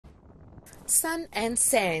Sun and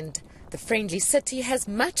sand. The friendly city has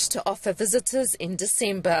much to offer visitors in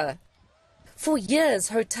December. For years,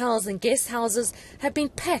 hotels and guest houses have been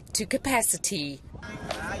packed to capacity.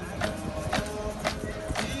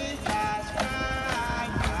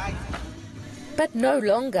 But no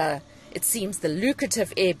longer. It seems the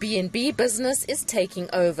lucrative Airbnb business is taking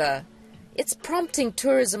over. It's prompting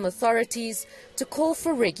tourism authorities to call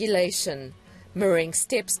for regulation, mirroring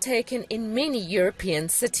steps taken in many European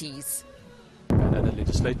cities. At a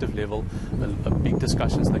legislative level, a big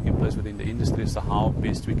discussion is taking place within the industry as to how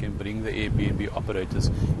best we can bring the Airbnb operators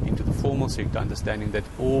into the formal sector, understanding that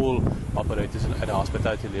all operators at a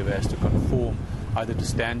hospitality level has to conform either to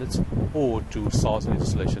standards or to SARS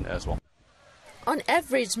legislation as well. On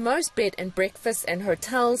average, most bed and breakfasts and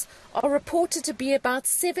hotels are reported to be about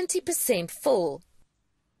 70% full.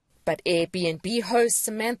 But Airbnb host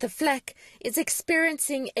Samantha Flack is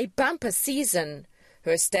experiencing a bumper season.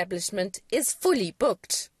 Her establishment is fully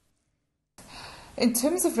booked. In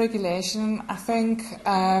terms of regulation, I think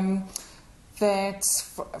that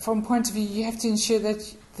from a point of view, you have to ensure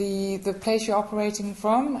that the place you're operating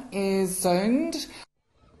from is zoned.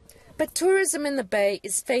 But tourism in the Bay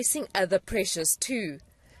is facing other pressures too.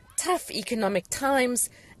 Tough economic times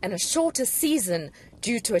and a shorter season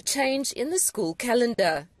due to a change in the school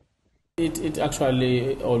calendar. It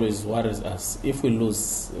actually always worries us. If we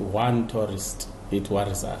lose one tourist, it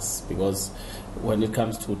worries us, because when it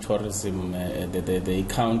comes to tourism, they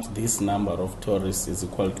count this number of tourists is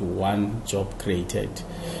equal to one job created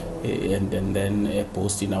and then a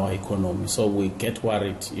boost in our economy. So we get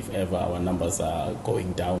worried if ever our numbers are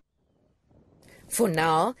going down. For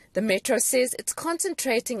now, the Metro says it's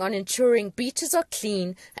concentrating on ensuring beaches are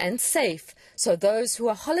clean and safe, so those who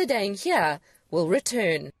are holidaying here will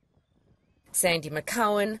return. Sandy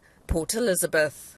McCowen, Port Elizabeth.